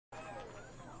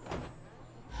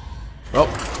Oh,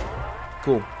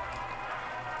 cool.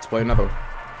 Let's play another.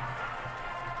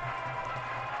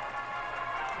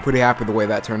 Pretty happy the way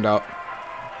that turned out.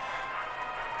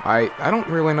 I don't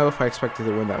really know if I expected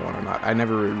to win that one or not. I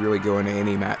never really go into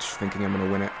any match thinking I'm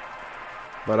gonna win it.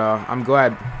 But I'm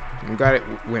glad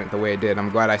it went the way it did.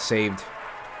 I'm glad I saved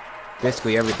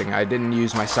basically everything. I didn't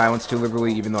use my silence too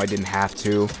liberally, even though I didn't have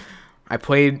to. I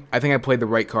think I played the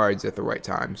right cards at the right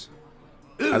times.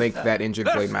 I think that Injured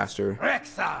Blade Master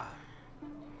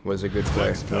was a good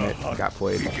play when it got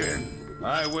played.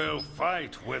 I will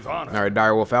fight with honor. Alright,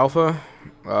 Direwolf Alpha.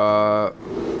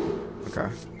 Okay.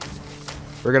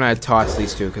 We're gonna toss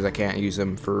these two because I can't use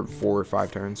them for 4 or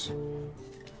 5 turns.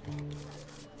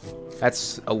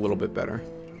 That's a little bit better.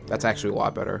 That's actually a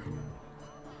lot better.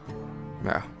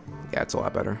 Yeah, it's a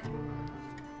lot better.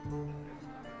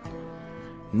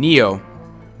 Nio.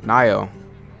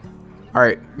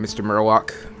 Alright, Mr.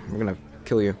 Murloc. We're gonna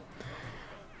kill you.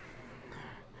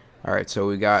 Alright, so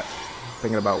we got...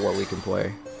 Thinking about what we can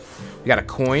play. We got a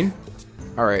coin.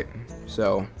 Alright,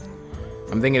 so...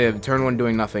 I'm thinking of turn 1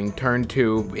 doing nothing. Turn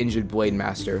 2, Injured Blade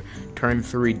Master. Turn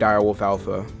 3, Direwolf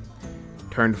Alpha.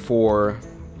 Turn 4,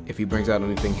 if he brings out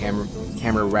anything,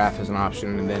 Hammer Wrath is an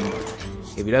option. And then,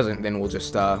 if he doesn't, then we'll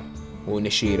just, we'll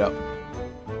initiate up.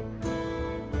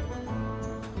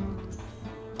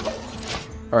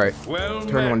 Alright, well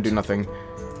turn 1, do nothing.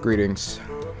 Greetings.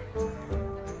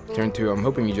 Turn 2, I'm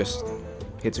hoping he just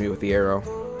hits me with the arrow.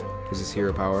 Because it's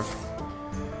hero power.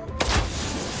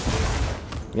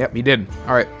 Yep, he did.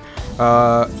 Alright.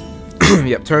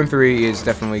 Yep, turn 3 is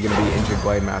definitely going to be Injured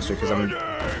Blade Master. Because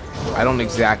I don't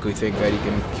exactly think that he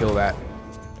can kill that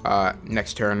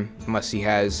next turn. Unless he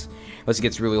gets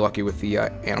really lucky with the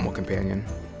Animal Companion.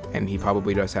 And he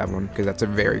probably does have one. Because that's a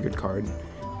very good card.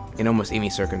 In almost any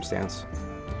circumstance.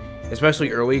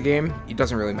 Especially early game, it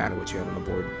doesn't really matter what you have on the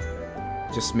board.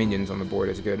 Just minions on the board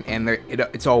is good. And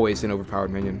it's always an overpowered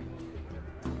minion.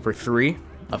 For 3,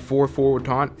 a 4/4 with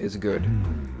taunt is good.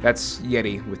 That's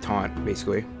Yeti with taunt,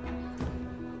 basically.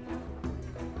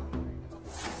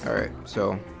 Alright,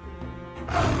 so...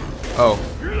 Oh,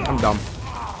 I'm dumb.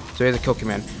 So he has a kill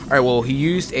command. Alright, well, he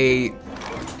used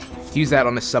that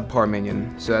on a subpar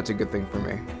minion, so that's a good thing for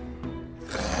me.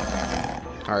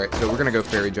 Alright, so we're gonna go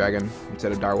Fairy Dragon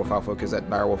instead of Direwolf Alpha, because that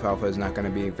Direwolf Alpha is not gonna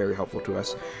be very helpful to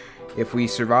us. If we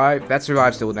survive, that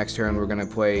survives till next turn, we're gonna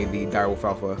play the Direwolf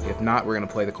Alpha. If not, we're gonna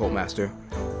play the Cult Master.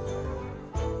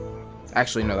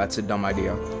 Actually, no, that's a dumb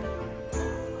idea.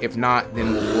 If not,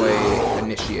 then we'll play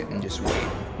Initiate and just wait.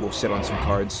 We'll sit on some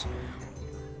cards.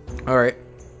 Alright.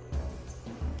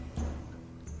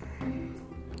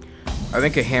 I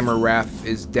think a Hammer Wrath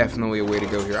is definitely a way to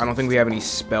go here. I don't think we have any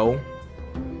spell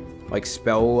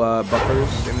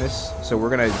buffers in this, so we're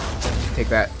gonna take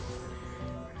that.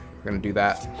 We're gonna do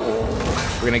that.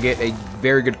 We're gonna get a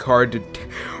very good card to...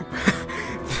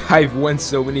 I've won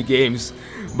so many games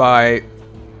by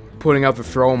putting out the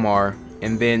Thromar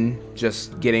and then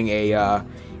just getting a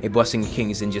Blessing of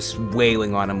Kings and just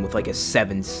wailing on him with like a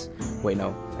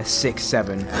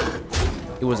 6/7.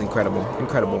 It was incredible.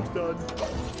 Incredible.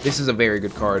 This is a very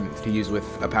good card to use with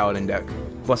a Paladin deck.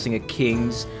 Blessing of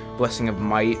Kings, Blessing of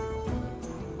Might.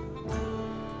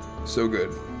 So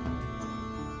good.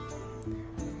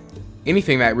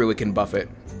 Anything that really can buff it.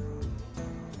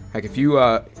 Like if you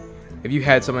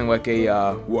had something like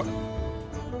a what?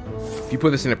 If you put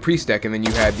this in a priest deck and then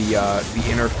you had the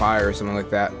Inner Fire or something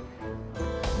like that,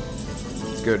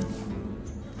 it's good.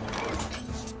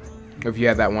 Or if you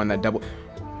had that one that double.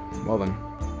 Well then,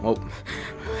 well.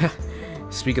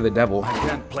 Speak of the devil. I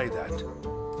can't play that.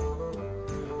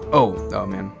 Oh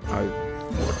man, I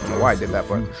don't know why I did that,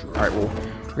 but all right, well,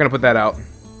 we're gonna put that out.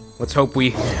 Let's hope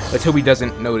he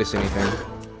doesn't notice anything.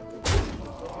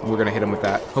 We're gonna hit him with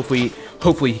that. Hopefully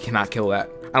he cannot kill that.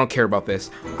 I don't care about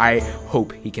this. I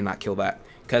hope he cannot kill that,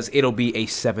 because it'll be a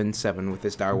 7/7 with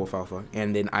this Direwolf Alpha,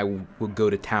 and then I will go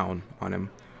to town on him.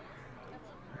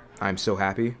 I'm so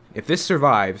happy. If this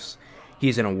survives,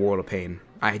 he's in a world of pain.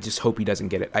 I just hope he doesn't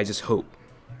get it. I just hope.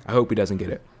 I hope he doesn't get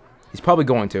it. He's probably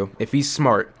going to. If he's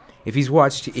smart, if he's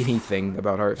watched anything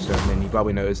about Hearthstone, then he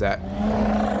probably knows that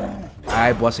I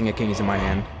have Blessing of Kings in my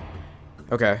hand.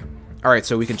 Okay. Alright,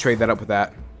 so we can trade that up with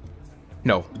that.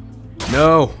 No.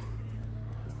 No!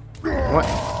 What?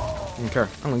 I don't care.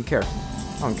 I don't even care.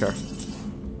 I don't care.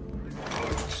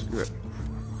 Screw it.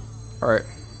 Alright.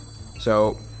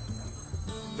 So,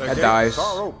 that dies.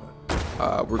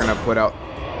 We're gonna put out...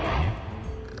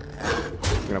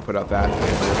 We're gonna put out that, and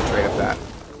we're gonna trade up that.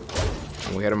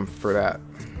 And we hit him for that.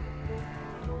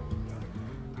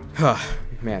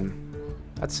 Man,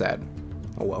 that's sad.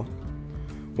 Oh well.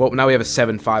 Well, now we have a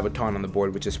 7/5 with taunt on the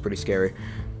board, which is pretty scary.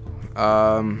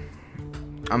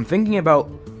 I'm thinking about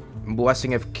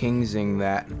Blessing of Kingsing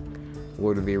that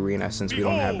Lord of the Arena since we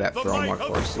don't have that Thrallmark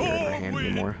Farseer in our hand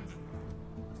anymore.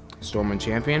 Stormwind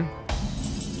Champion?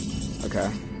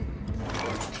 Okay.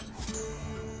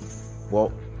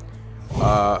 Well, you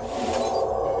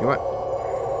know what?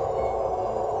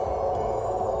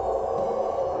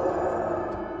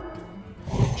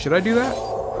 Should I do that?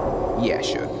 Yeah, I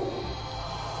should.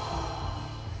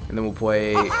 And then we'll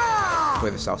play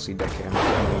the South Sea deckhand.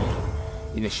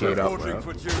 Initiate up. And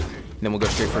then we'll go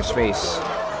straight for his face.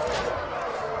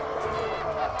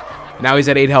 Now he's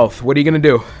at 8 health. What are you gonna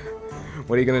do?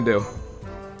 What are you gonna do?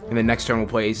 And then next turn we'll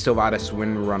play Sylvanas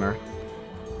Windrunner.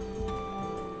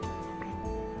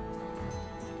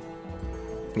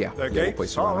 Yeah, we'll play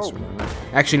Sylvanas Windrunner.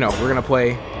 Actually, no, we're gonna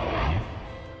play.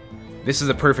 This is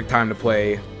the perfect time to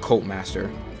play Cult Master.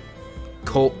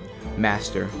 Cult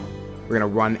Master. We're gonna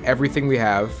run everything we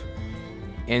have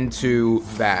into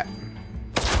that,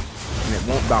 and it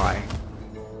won't die.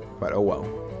 But oh well.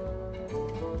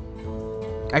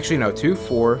 Actually, no. 2,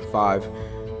 4, 5.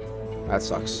 That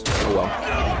sucks. Oh well.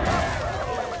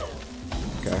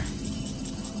 Okay.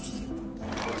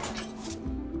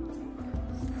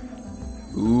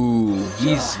 Ooh,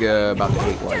 he's about to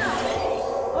hate life.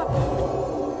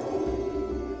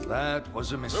 That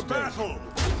was a mistake.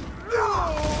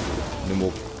 Then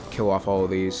we'll kill off all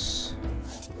of these.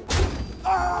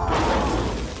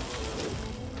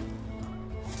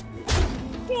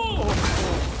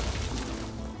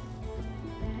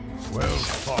 Well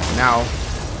fought. Now,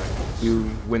 you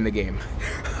win the game.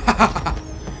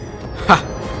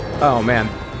 Oh man.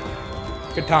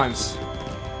 Good times.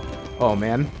 Oh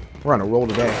man. We're on a roll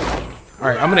today.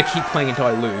 Alright, I'm gonna keep playing until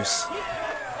I lose.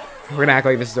 We're gonna act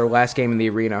like this is our last game in the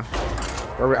arena.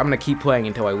 I'm gonna keep playing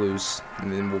until I lose,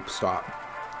 and then we'll stop.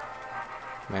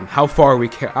 Man, how far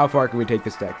can we take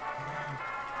this deck?